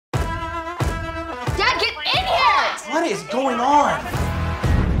What is going on?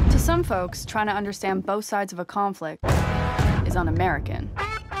 To some folks, trying to understand both sides of a conflict is un-American.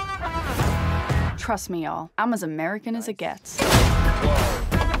 Trust me, y'all, I'm as American as it gets.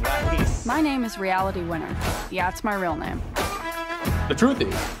 Whoa, nice. My name is Reality Winner. Yeah, it's my real name. The truth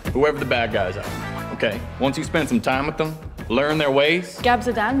is, whoever the bad guys are, okay, once you spend some time with them, learn their ways. Gab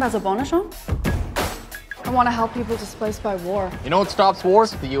Zidane, Bazabonachon? I want to help people displaced by war. You know what stops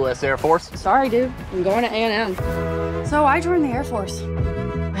wars? The U.S. Air Force. Sorry, dude. I'm going to A&M. So I joined the Air Force.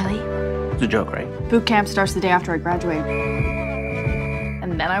 Really? It's a joke, right? Boot camp starts the day after I graduate.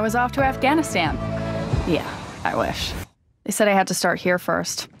 And then I was off to Afghanistan. Yeah, I wish. They said I had to start here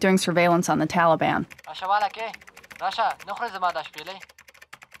first, doing surveillance on the Taliban.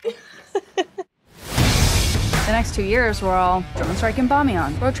 The next 2 years were all drone strike in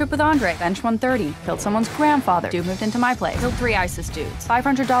Bamiyan, road trip with Andre, bench 130, killed someone's grandfather, dude moved into my place, killed 3 ISIS dudes,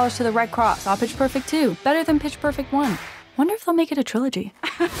 $500 to the Red Cross, saw Pitch Perfect 2, better than Pitch Perfect 1. Wonder if they'll make it a trilogy.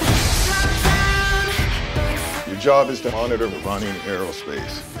 Your job is to monitor the running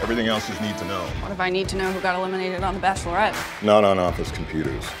aerospace. Everything else is need to know. What if I need to know who got eliminated on The Bachelorette? Not on office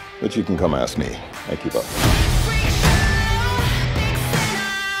computers. But you can come ask me. I keep up.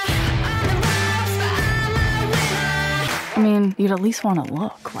 I mean, you'd at least want to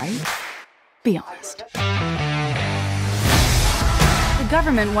look, right? Be honest. The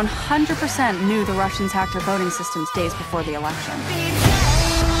government 100% knew the Russians hacked our voting systems days before the election.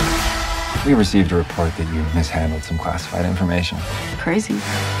 We received a report that you mishandled some classified information. Crazy.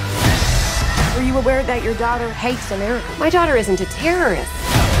 Were you aware that your daughter hates America? My daughter isn't a terrorist.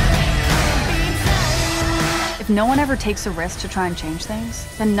 If no one ever takes a risk to try and change things,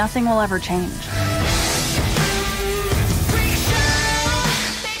 then nothing will ever change.